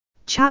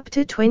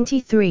Chapter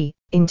 23,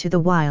 Into the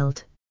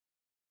Wild.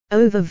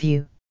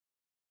 Overview.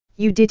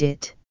 You did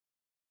it.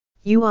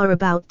 You are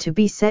about to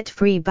be set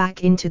free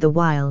back into the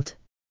wild.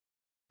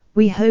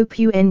 We hope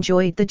you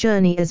enjoyed the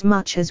journey as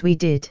much as we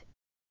did.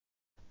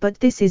 But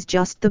this is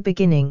just the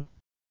beginning.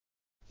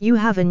 You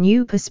have a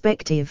new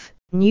perspective,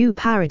 new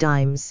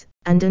paradigms,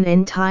 and an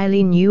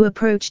entirely new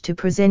approach to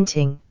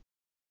presenting.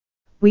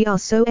 We are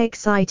so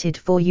excited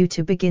for you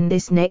to begin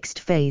this next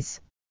phase.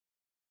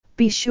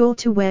 Be sure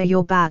to wear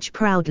your badge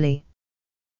proudly.